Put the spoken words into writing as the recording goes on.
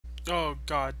Oh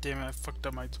god damn it, I fucked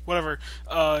up my whatever.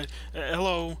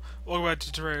 Hello, welcome back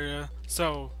to Terraria.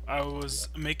 So I was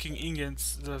making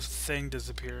ingots, the thing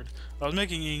disappeared. I was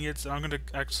making ingots and I'm gonna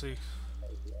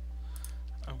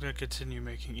continue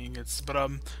making ingots.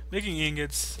 But making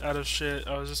ingots out of shit.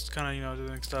 I was just kinda,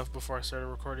 doing stuff before I started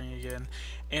recording again.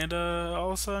 And all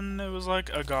of a sudden it was like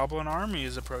a goblin army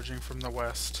is approaching from the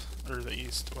west or the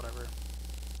east, whatever.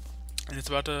 And it's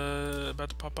about to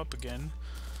pop up again.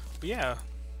 But yeah,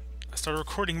 I started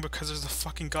recording because there's a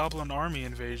fucking goblin army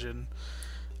invasion.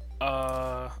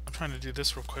 I'm trying to do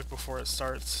this real quick before it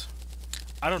starts.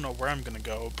 I don't know where I'm gonna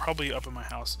go. Probably up in my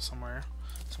house somewhere.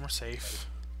 Somewhere safe.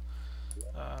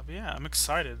 But yeah, I'm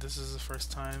excited. This is the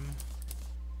first time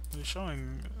we're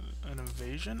showing an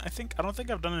invasion. I don't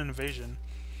think I've done an invasion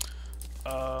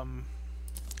on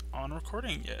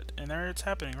recording yet. And there it's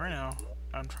happening right now.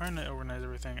 I'm trying to organize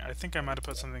everything. I think I might have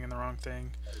put something in the wrong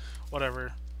thing.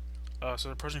 Whatever. So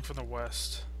they're approaching from the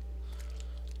west.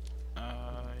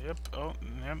 Yep. Oh,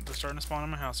 yep. They're starting to spawn in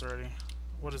my house already.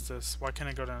 What is this? Why can't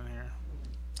I go down here?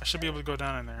 I should be able to go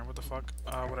down in there. What the fuck?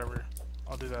 Whatever.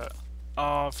 I'll do that.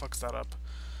 Oh, it fucks that up.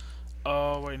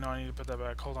 Oh, wait, no, I need to put that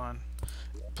back. Hold on.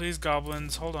 Please,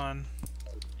 goblins, hold on.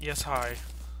 Yes, hi.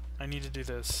 I need to do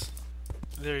this.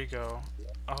 There you go.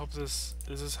 I hope this...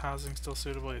 Is this housing still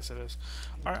suitable? Yes, it is.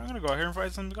 Alright, I'm gonna go out here and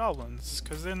fight some goblins,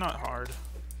 because they're not hard.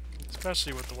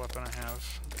 Especially with the weapon I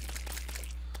have.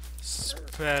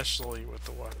 Especially with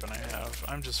the weapon I have.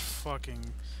 I'm just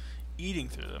fucking eating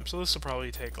through them. So this will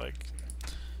probably take like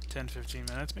 10-15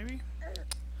 minutes, maybe?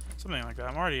 Something like that.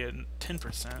 I'm already at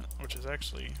 10%, which is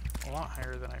actually a lot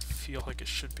higher than I feel like it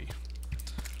should be.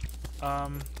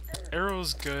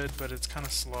 Arrow's good, but it's kind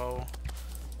of slow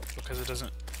because it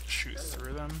doesn't shoot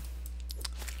through them.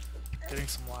 Getting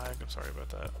some lag, I'm sorry about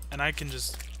that. And I can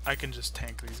just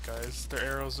tank these guys. Their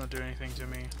arrows don't do anything to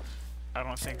me. I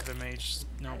don't think the mage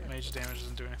damage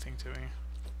doesn't do anything to me.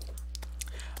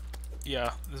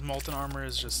 Yeah, this molten armor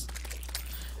is just...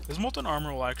 This molten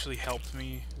armor will actually help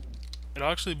me. It'll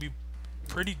actually be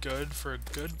pretty good for a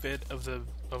good bit of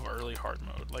early hard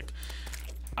mode. Like,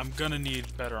 I'm gonna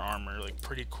need better armor, like,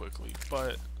 pretty quickly.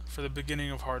 But for the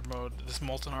beginning of hard mode, this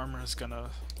molten armor is gonna...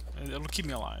 It'll keep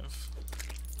me alive.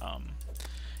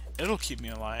 It'll keep me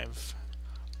alive,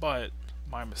 but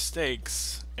my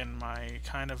mistakes and my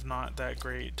kind of not that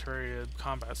great Terraria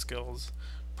combat skills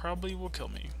probably will kill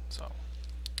me, so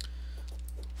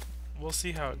we'll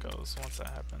see how it goes once that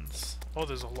happens. Oh,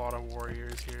 there's a lot of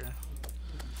warriors here.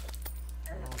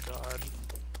 Oh god.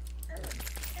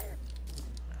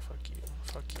 Fuck you,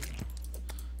 fuck you,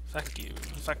 fuck you,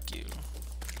 fuck you.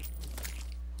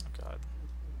 Oh god.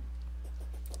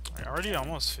 Alright, already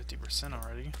almost 50%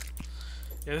 already.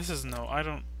 Yeah, this is no,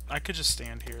 I could just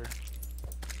stand here.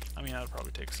 I mean, I'd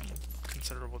probably take some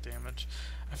considerable damage.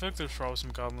 I feel like there's probably some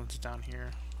goblins down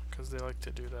here, because they like to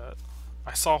do that.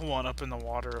 I saw one up in the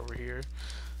water over here.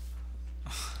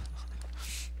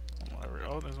 Whatever.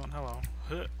 Oh, there's one. Hello.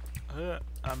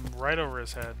 I'm right over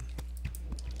his head.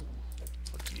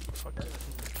 Fuck you, fuck you.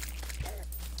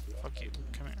 Fuck you,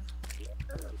 come here.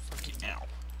 Fuck you, now.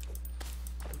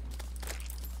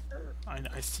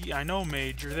 I see, I know,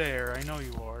 Mage, you're there. I know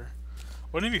you are.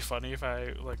 Wouldn't it be funny if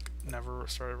I, like, never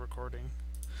started recording?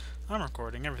 I'm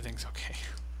recording, everything's okay.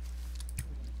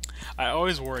 I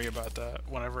always worry about that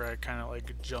whenever I kind of,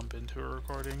 like, jump into a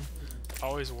recording. I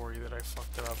always worry that I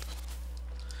fucked it up.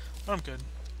 But I'm good.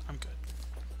 I'm good.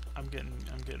 I'm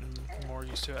getting more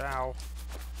used to it. Ow.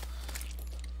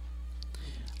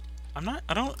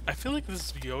 I feel like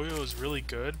this yo-yo is really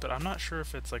good, but I'm not sure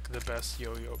if it's like the best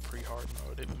yo-yo pre-hard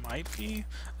mode. It might be.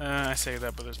 I say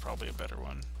that, but there's probably a better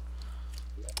one.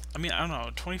 I mean, I don't know,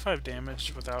 25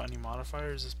 damage without any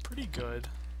modifiers is pretty good.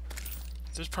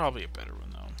 There's probably a better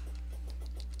one, though.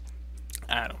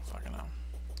 I don't fucking know.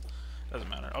 Doesn't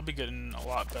matter. I'll be getting a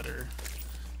lot better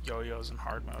yo-yos in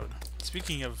hard mode.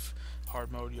 Speaking of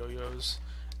hard mode yo-yos,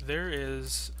 there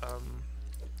is,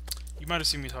 you might have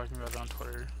seen me talking about it on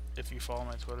Twitter, if you follow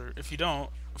my Twitter. If you don't,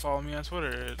 follow me on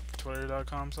Twitter at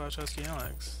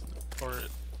twitter.com/HuskyAlex, or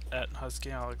at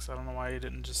HuskyAlex. I don't know why you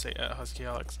didn't just say at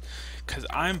HuskyAlex, because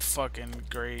I'm fucking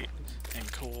great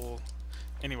and cool.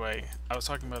 Anyway, I was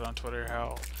talking about it on Twitter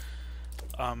how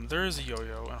there is a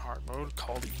yo-yo in hard mode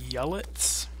called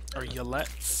Yellets, or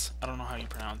Yellets. I don't know how you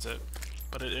pronounce it,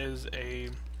 but it's a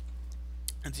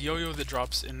yo-yo that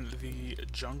drops in the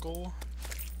jungle,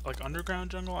 like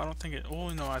underground jungle. I don't think it, oh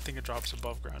no, I think it drops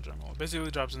above ground jungle. It basically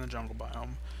drops in the jungle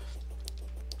biome.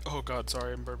 Oh god,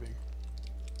 sorry, I'm burping.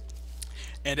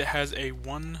 And it has a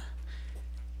 1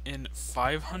 in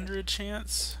 500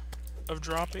 chance of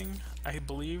dropping, I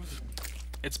believe.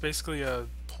 It's basically a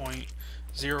point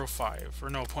 0.5, or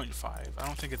no, 0.5. I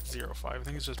don't think it's 0.5. I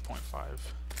think it's just 0.5.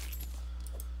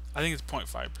 I think it's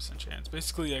 0.5% chance.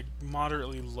 Basically, a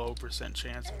moderately low percent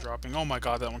chance of dropping. Oh my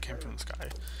god, that one came from the sky.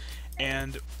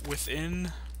 And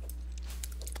within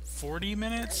 40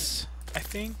 minutes, I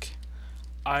think,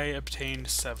 I obtained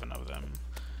 7 of them.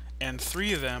 And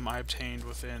 3 of them I obtained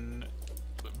within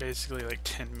basically like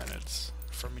 10 minutes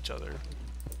from each other.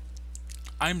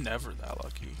 I'm never that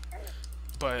lucky.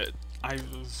 But I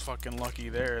was fucking lucky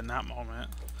there in that moment.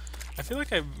 I feel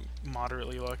like I'm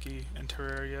moderately lucky in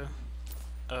Terraria.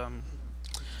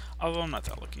 Although I'm not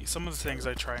that lucky. Some of the things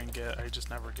I try and get, I just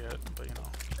never get, but you know,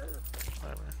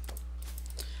 whatever.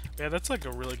 Yeah, that's like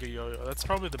a really good yo-yo. That's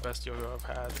probably the best yo-yo I've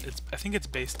had. I think its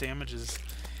base damage is,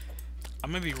 I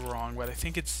might be wrong, but I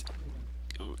think it's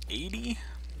 80?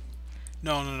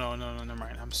 No, never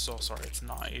mind. I'm so sorry, it's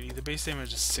not 80. The base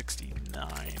damage is 69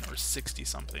 or 60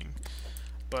 something.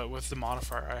 But with the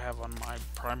modifier I have on my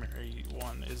primary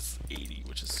one is 80,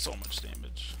 which is so much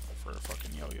damage for a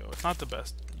fucking yo-yo. It's not the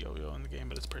best yo-yo in the game,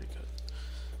 but it's pretty good.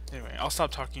 Anyway, I'll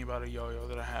stop talking about a yo-yo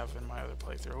that I have in my other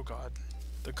playthrough. Oh god.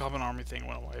 The Goblin Army thing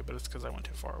went away, but it's because I went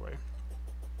too far away.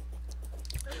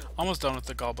 Almost done with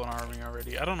the Goblin Army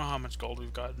already. I don't know how much gold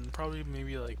we've gotten. Probably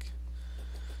maybe like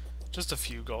just a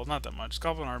few gold, not that much.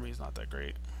 Goblin Army is not that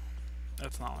great.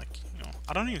 That's not like, you know,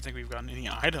 I don't even think we've gotten any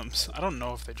items. I don't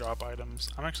know if they drop items.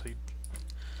 I'm actually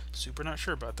super not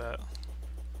sure about that.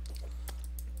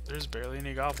 There's barely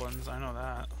any goblins, I know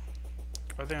that.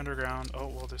 Are they underground? Oh,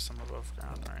 well, there's some above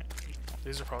ground, right. Well,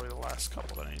 these are probably the last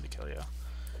couple that I need to kill, yeah.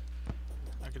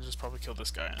 I could just probably kill this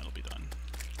guy and it'll be done.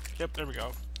 Yep, there we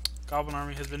go. Goblin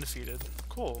Army has been defeated.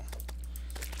 Cool.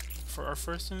 For our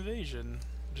first invasion,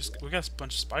 we got a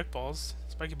bunch of spiky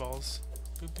balls.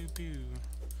 Boo boo boo.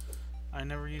 I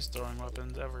never used throwing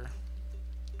weapons ever,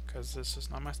 because it's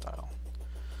just not my style.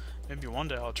 Maybe one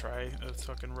day I'll try a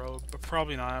fucking rogue, but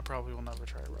probably not. I probably will never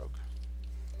try a rogue.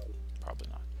 Probably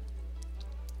not.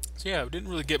 So yeah, we didn't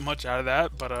really get much out of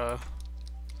that, but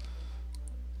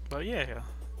yeah,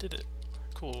 did it.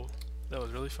 Cool. That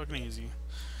was really fucking easy.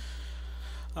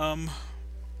 I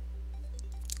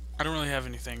don't really have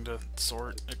anything to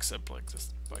sort except like the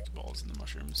spiky balls and the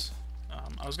mushrooms.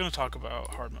 I was gonna talk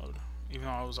about hard mode, even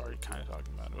though I was already kind of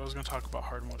talking about it. I was going to talk about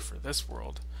hard mode for this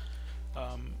world.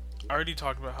 I already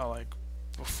talked about how, like,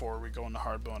 before we go into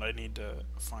hard mode, I need to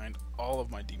find all of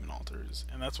my demon altars,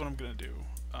 and that's what I'm going to do.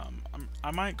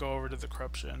 I might go over to the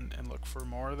corruption and look for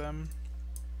more of them.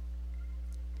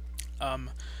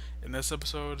 In this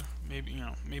episode, maybe, you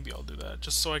know, maybe I'll do that,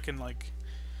 just so I can, like,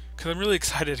 because I'm really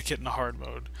excited to get into hard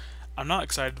mode. I'm not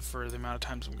excited for the amount of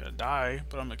times I'm going to die,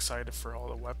 but I'm excited for all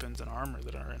the weapons and armor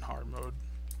that are in hard mode.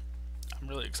 I'm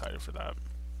really excited for that.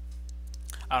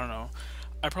 I don't know.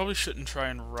 I probably shouldn't try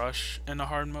and rush into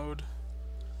hard mode,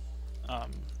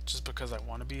 just because I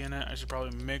want to be in it. I should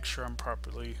probably make sure I'm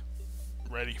properly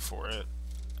ready for it.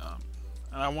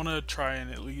 And I want to try and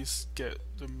at least get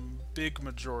the big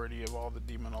majority of all the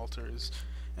demon altars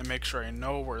and make sure I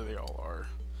know where they all are.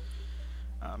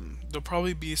 There'll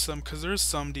probably be some, because there's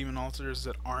some demon altars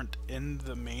that aren't in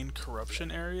the main corruption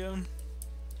area.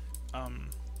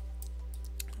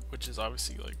 Which is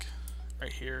obviously like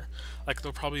right here. Like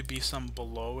there'll probably be some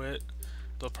below it.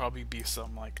 There'll probably be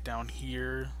some like down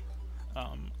here.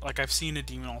 Like I've seen a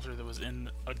demon altar that was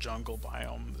in a jungle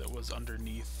biome that was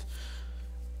underneath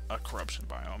a corruption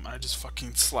biome. I just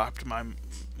fucking slapped my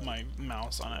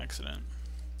mouse on accident.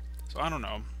 So I don't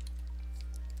know.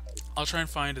 I'll try and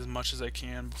find as much as I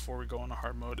can before we go into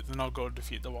hard mode. Then I'll go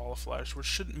defeat the wall of flesh, which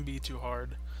shouldn't be too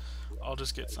hard. I'll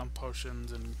just get some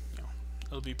potions and, you know,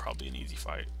 it'll be probably an easy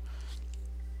fight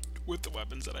with the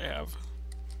weapons that I have.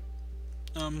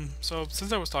 So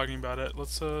since I was talking about it,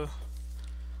 let's go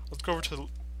over to the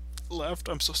left.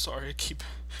 I'm so sorry, I keep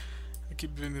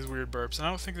doing these weird burps, and I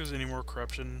don't think there's any more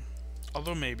corruption,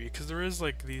 although maybe, because there is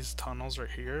like these tunnels right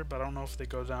here, but I don't know if they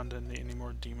go down to any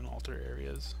more demon altar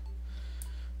areas.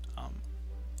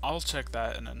 I'll check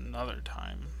that in another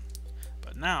time,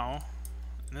 but now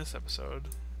in this episode,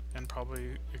 and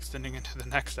probably extending into the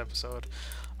next episode,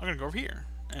 I'm gonna go over here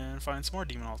and find some more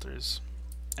demon altars,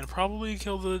 and probably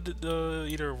kill the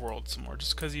Eater of Worlds some more,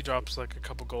 just because he drops like a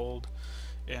couple gold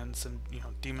and some, you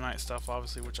know, demonite stuff,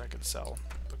 obviously, which I can sell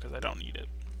because I don't need it.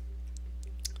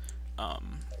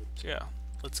 So yeah,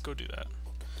 let's go do that.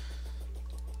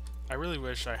 I really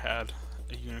wish I had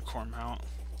a unicorn mount.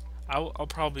 I'll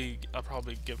probably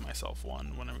give myself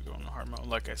one whenever we go into hard mode.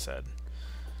 Like I said,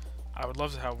 I would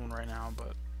love to have one right now,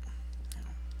 but you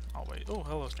know, I'll wait. Oh,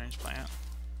 hello, strange plant.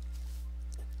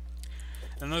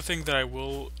 Another thing that I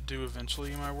will do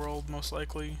eventually in my world, most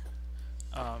likely,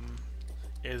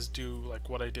 is do like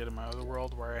what I did in my other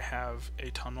world, where I have a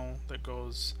tunnel that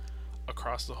goes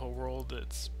across the whole world.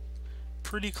 It's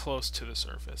pretty close to the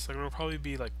surface. Like it'll probably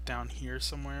be like down here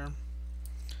somewhere.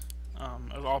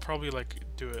 I'll probably like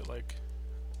do it like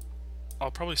I'll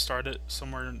probably start it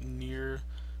somewhere near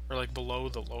or like below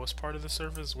the lowest part of the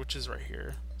surface, which is right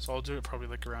here. So I'll do it probably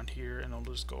like around here, and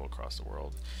it'll just go across the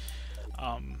world.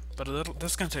 But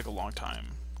that's gonna take a long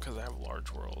time because I have a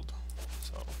large world.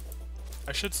 So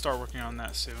I should start working on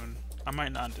that soon. I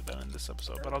might not do that in this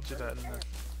episode, but I'll do that in the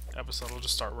episode. I'll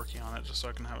just start working on it just so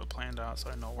I can have it planned out, so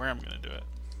I know where I'm gonna do it.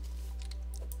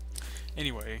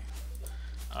 Anyway,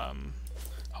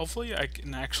 hopefully I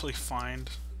can actually find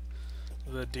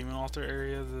the demon altar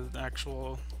area, the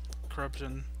actual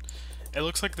corruption. It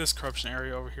looks like this corruption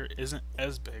area over here isn't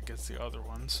as big as the other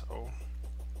one, so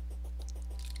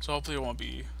hopefully it won't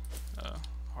be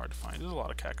hard to find. There's a lot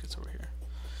of cactus over here.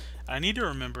 I need to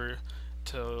remember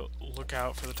to look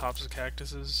out for the tops of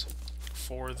cactuses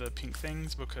for the pink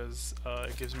things, because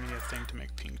it gives me a thing to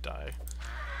make pink dye,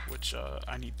 which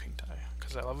I need pink dye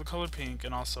because I love the color pink,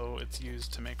 and also it's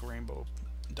used to make rainbow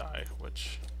dye,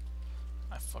 which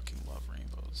I fucking love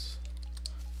rainbows.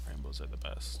 Rainbows are the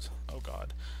best. Oh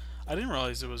god. I didn't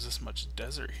realize there was this much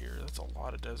desert here. That's a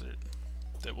lot of desert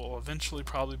that will eventually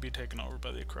probably be taken over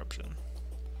by the corruption.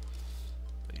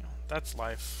 But you know, that's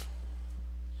life.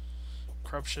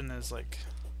 Corruption is like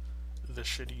the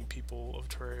shitty people of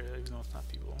Terraria, even though it's not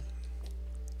people.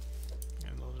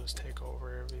 And they'll just take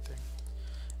over everything.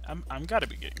 I'm gotta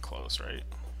be getting close, right?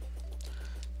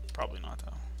 Probably not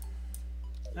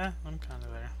though. I'm kinda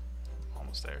there.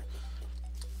 Almost there.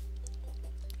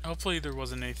 Hopefully there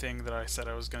wasn't anything that I said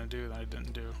I was gonna do that I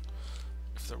didn't do.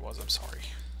 If there was, I'm sorry.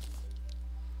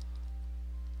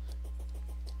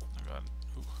 Oh god.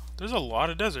 Ooh. There's a lot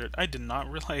of desert. I did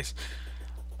not realize.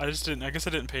 I guess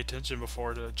I didn't pay attention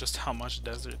before to just how much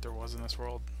desert there was in this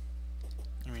world.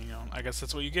 I mean, you know, I guess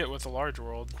that's what you get with a large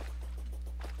world.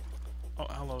 Oh,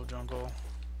 hello, jungle.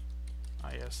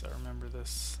 Ah, yes, I remember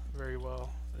this very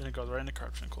well. Then it goes right into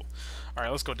corruption. Cool.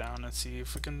 Alright, let's go down and see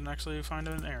if we can actually find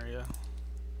an area.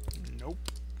 Nope.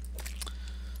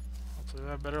 Hopefully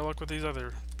I have better luck with these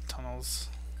other tunnels.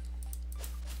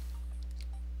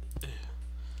 Ugh.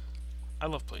 I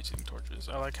love placing torches.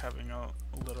 I like having a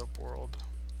lit up world.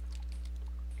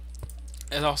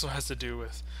 It also has to do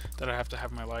with that I have to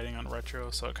have my lighting on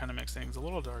retro, so it kind of makes things a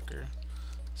little darker.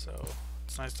 So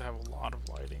it's nice to have a lot of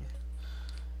lighting.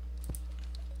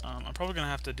 I'm probably going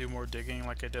to have to do more digging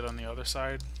like I did on the other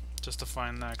side, just to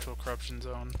find the actual corruption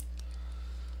zone.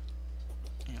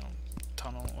 You know,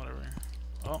 tunnel, whatever.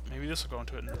 Oh, maybe this will go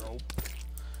into it. Nope.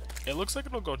 It looks like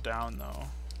it'll go down, though.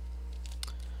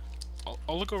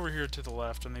 I'll look over here to the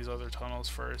left in these other tunnels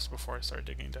first before I start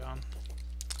digging down.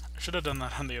 I should have done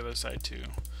that on the other side, too.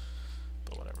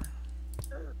 But whatever.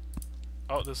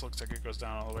 Oh, this looks like it goes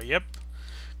down all the way. Yep.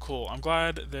 Cool. I'm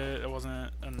glad that it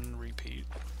wasn't a repeat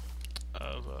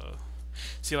of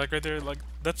see, like right there, like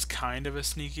that's kind of a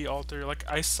sneaky altar. Like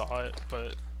I saw it,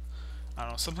 but I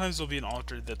don't know, sometimes there'll be an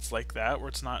altar that's like that where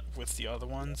it's not with the other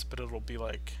ones, but it'll be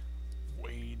like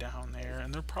way down there,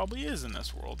 and there probably is in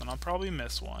this world, and I'll probably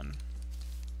miss one.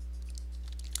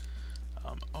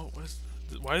 Oh,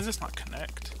 why does this not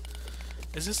connect?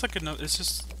 Is this like another, this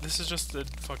is just the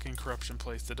fucking corruption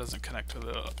place that doesn't connect to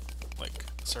the like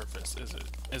surface,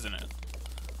 isn't it?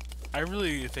 I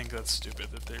really think that's stupid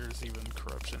that there's even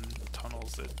corruption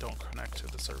tunnels that don't connect to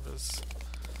the surface.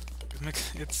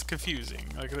 It's confusing.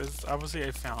 Like, obviously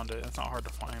I found it. It's not hard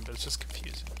to find, but it's just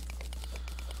confusing.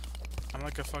 I'm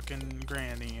like a fucking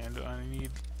granny, and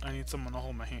I need someone to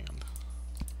hold my hand.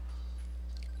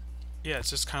 Yeah, it's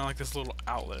just kind of like this little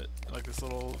outlet, like this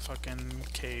little fucking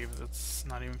cave that's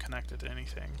not even connected to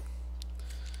anything.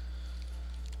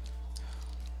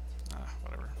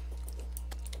 Whatever.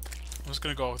 I'm just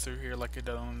gonna go through here like I did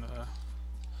on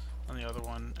the other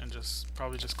one, and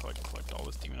probably just collect all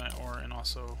this demonite ore, and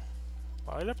also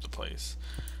light up the place.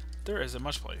 There isn't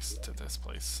much place to this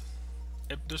place.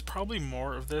 There's probably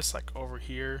more of this like over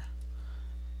here.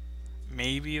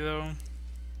 Maybe though.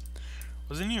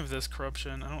 Was any of this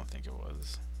corruption? I don't think it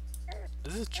was.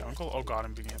 Is this jungle? Oh god,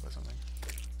 I'm being hit by something.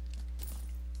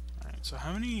 Alright, so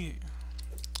how many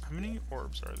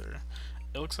orbs are there?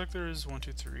 It looks like there is 1,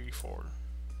 2, 3, 4.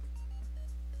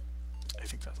 I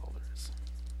think that's all there is.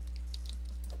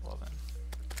 Well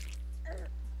then.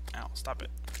 Ow, stop it.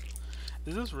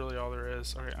 Is this really all there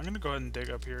is? Okay, I'm gonna go ahead and dig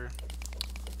up here.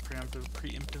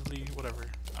 Preemptively, whatever.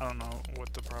 I don't know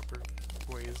what the proper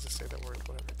way is to say that word,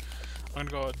 whatever. I'm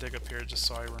gonna go ahead and dig up here just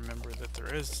so I remember that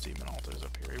there is demon altars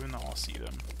up here, even though I'll see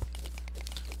them.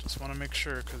 Just want to make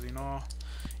sure, because you know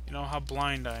You know how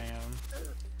blind I am.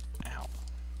 Ow.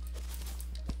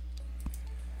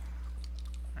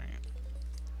 Right.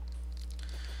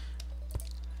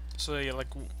 So yeah, like,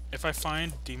 if I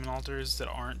find demon altars that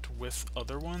aren't with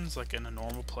other ones, like in a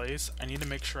normal place, I need to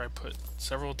make sure I put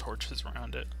several torches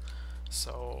around it,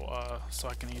 so so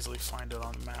I can easily find it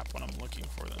on the map when I'm looking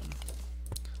for them.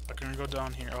 I'm gonna go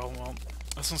down here. Oh well,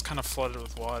 this one's kind of flooded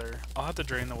with water. I'll have to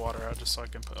drain the water out just so I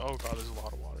can put. Oh god, there's a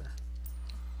lot of water.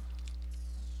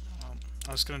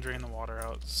 I'm just gonna drain the water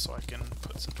out so I can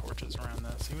put some torches around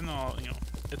this, even though, you know,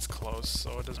 it's close,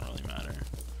 so it doesn't really matter.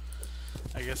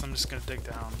 I guess I'm just gonna dig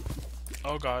down.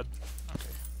 Oh god. Okay.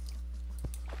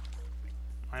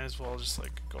 Might as well just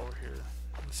like go over here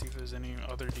and see if there's any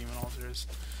other demon altars.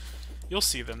 You'll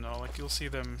see them though, like you'll see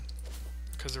them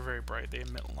because they're very bright. They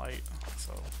emit light,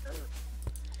 so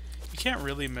you can't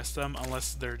really miss them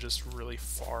unless they're just really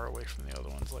far away from the other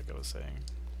ones, like I was saying.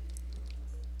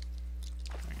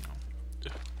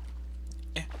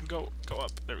 Go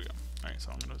up. There we go. Alright,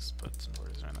 so I'm gonna just put some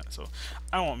torches around that. So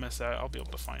I won't miss that. I'll be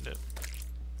able to find it.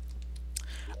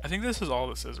 I think this is all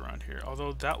this is around here.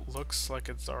 Although that looks like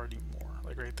it's already more.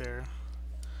 Like right there.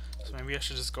 So maybe I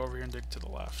should just go over here and dig to the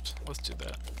left. Let's do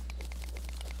that.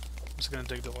 I'm just gonna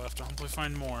dig to the left and hopefully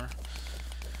find more.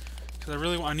 Because I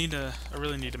really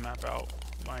need to map out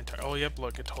my entire. Oh yep,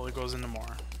 look, it totally goes into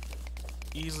more.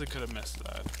 Easily could have missed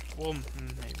that. Well,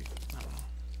 maybe. I don't know.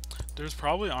 There's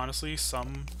probably honestly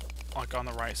some, like on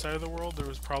the right side of the world, there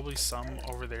was probably some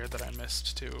over there that I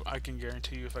missed too. I can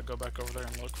guarantee you if I go back over there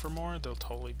and look for more, there'll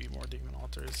totally be more demon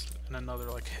altars and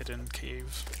another like hidden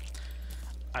cave.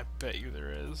 I bet you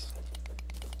there is.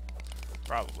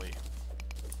 Probably.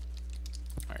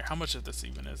 Alright, how much of this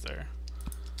even is there?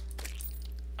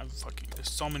 There's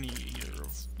so many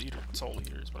soul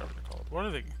eaters, whatever they're called. What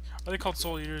are they? Are they called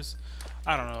soul eaters?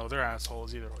 I don't know, they're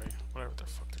assholes either way. Whatever the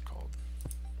fuck they're called.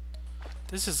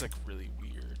 This is like really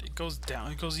weird. It goes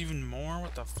down, it goes even more.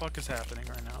 What the fuck is happening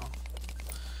right now?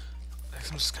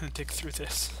 I'm just gonna dig through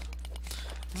this.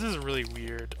 This is really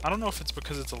weird. I don't know if it's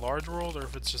because it's a large world or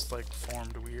if it's just like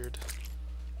formed weird.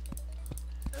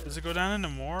 Does it go down into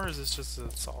more or is this just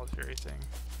a solitary thing?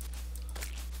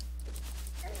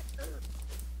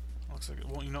 Looks like it.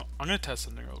 Well, you know, I'm gonna test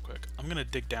something real quick. I'm gonna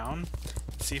dig down,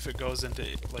 see if it goes into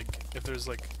like if there's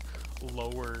like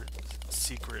lower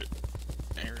secret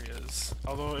areas.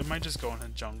 Although it might just go in a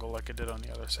jungle like it did on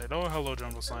the other side. Oh, hello,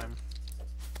 jungle slime.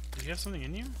 Do you have something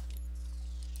in you?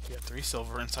 You have 3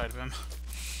 silver inside of him.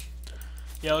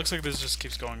 Yeah, it looks like this just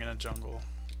keeps going in a jungle,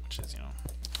 which is, you know,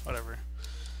 whatever.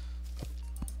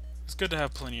 It's good to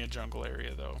have plenty of jungle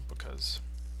area though, because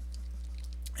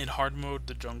in hard mode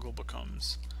the jungle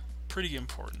becomes pretty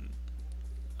important.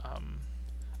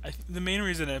 The main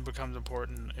reason it becomes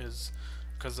important is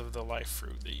because of the life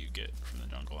fruit that you get from the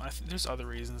jungle. There's other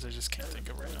reasons I just can't think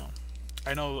of right now.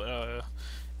 I know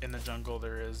in the jungle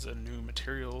there is a new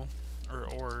material or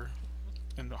ore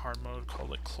in the hard mode called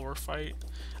like chlorophyte.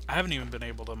 I haven't even been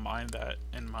able to mine that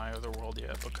in my other world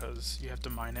yet because you have to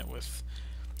mine it with,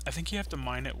 I think you have to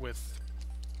mine it with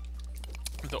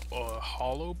the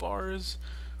hollow bars,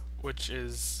 which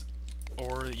is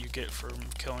ore that you get from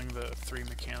killing the 3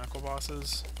 mechanical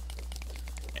bosses.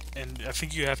 And I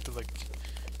think you have to like,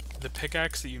 the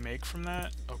pickaxe that you make from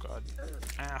that, oh god,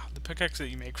 the pickaxe that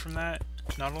you make from that,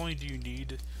 not only do you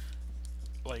need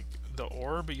like the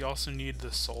ore, but you also need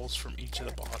the souls from each of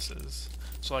the bosses.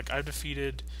 So like I've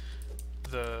defeated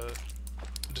the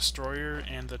destroyer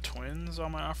and the twins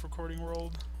on my off recording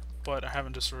world, but I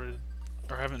haven't destroyed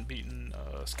or haven't beaten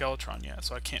Skeletron yet,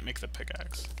 so I can't make the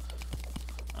pickaxe.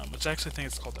 Which I actually think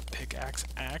it's called the pickaxe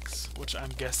axe, which I'm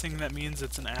guessing that means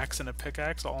it's an axe and a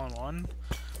pickaxe all in one,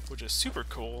 which is super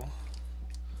cool.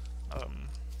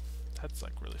 That's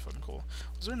like really fucking cool.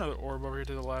 Was there another orb over here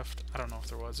to the left? I don't know if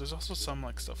there was. There's also some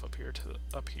like stuff up here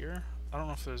up here. I don't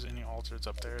know if there's any altars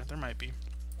up there. There might be.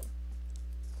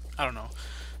 I don't know.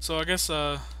 So I guess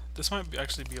this might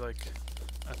actually be like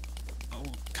a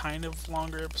kind of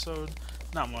longer episode.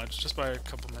 Not much, just by a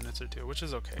couple minutes or two, which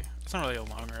is okay. It's not really a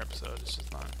longer episode. It's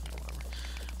just not, you know, whatever.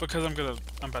 Because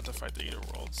I'm about to fight the Eater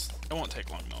Worlds. It won't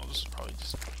take long though. It'll just probably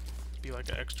just be like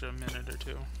an extra minute or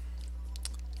two.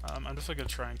 I'm definitely gonna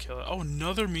try and kill it. Oh,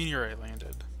 another meteorite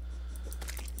landed.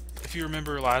 If you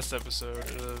remember last episode,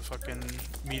 fucking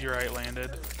meteorite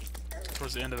landed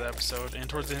towards the end of the episode, and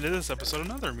towards the end of this episode,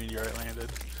 another meteorite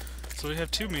landed. So we have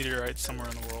 2 meteorites somewhere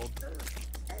in the world.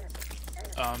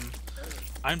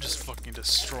 I'm just fucking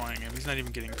destroying him. He's not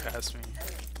even getting past me.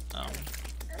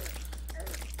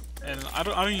 And I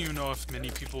don't even know if many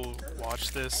people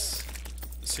watch this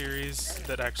series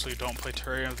that actually don't play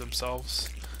Terraria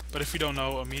themselves. But if you don't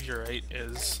know, a meteorite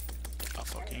is a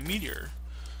fucking meteor.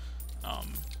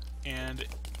 And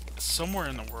somewhere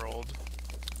in the world,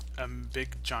 a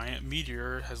big giant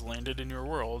meteor has landed in your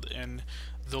world, and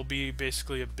there'll be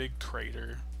basically a big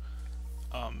crater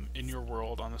in your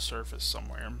world on the surface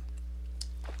somewhere.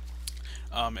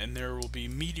 And there will be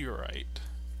meteorite,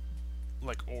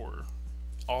 like ore,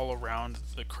 all around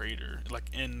the crater, like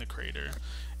in the crater,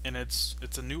 and it's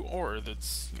a new ore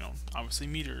that's, you know, obviously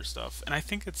meteor stuff. And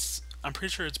I'm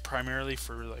pretty sure it's primarily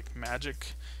for like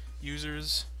magic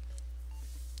users.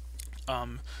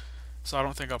 So I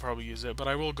don't think I'll probably use it, but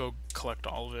I will go collect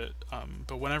all of it.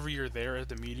 But whenever you're there at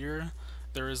the meteor,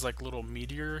 there is like little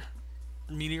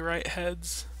meteorite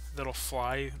heads that'll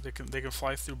fly. They can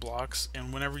fly through blocks,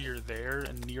 and whenever you're there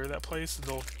and near that place,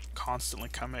 they'll constantly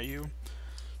come at you.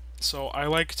 So I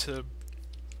like to,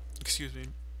 excuse me,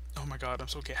 oh my god, I'm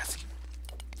so gassy.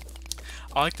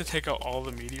 I like to take out all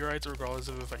the meteorites regardless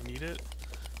of if I need it,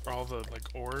 or all the like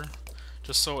ore,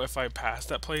 just so if I pass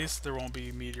that place, there won't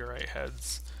be meteorite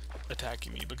heads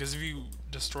attacking me. Because if you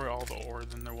destroy all the ore,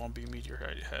 then there won't be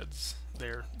meteorite heads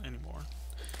there anymore.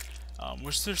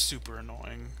 Which they're super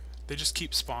annoying. They just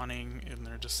keep spawning, and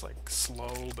they're just like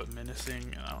slow but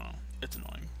menacing. I don't know, it's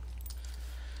annoying.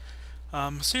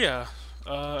 So yeah,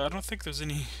 I don't think there's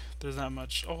that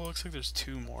much. Oh, it looks like there's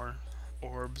 2 more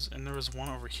orbs, and there was one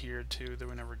over here too that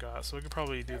we never got. So we could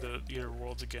probably do the Eater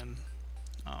Worlds again.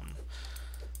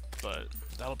 But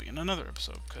that'll be in another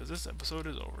episode, because this episode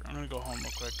is over. I'm gonna go home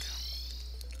real quick.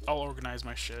 I'll organize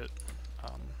my shit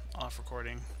off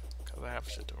recording, because I have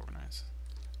shit to organize,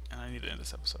 and I need to end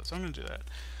this episode, so I'm gonna do that.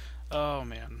 Oh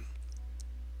man,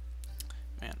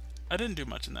 I didn't do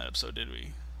much in that episode, did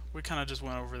we? We kind of just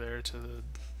went over there to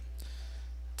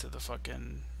the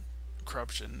fucking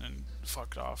corruption and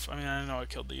fucked off. I mean, I know I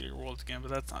killed the Eater Worlds again, but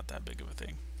that's not that big of a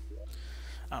thing.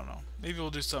 I don't know. Maybe we'll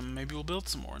do something. Maybe we'll build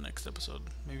some more next episode.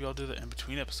 Maybe I'll do the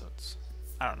in-between episodes.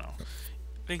 I don't know.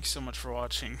 Thank you so much for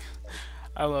watching.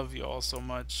 I love you all so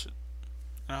much.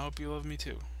 And I hope you love me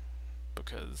too.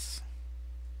 Because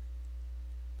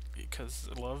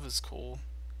love is cool.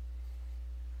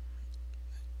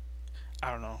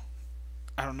 I don't know.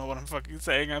 I don't know what I'm fucking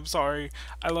saying. I'm sorry.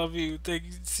 I love you. Thank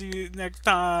you. See you next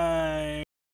time.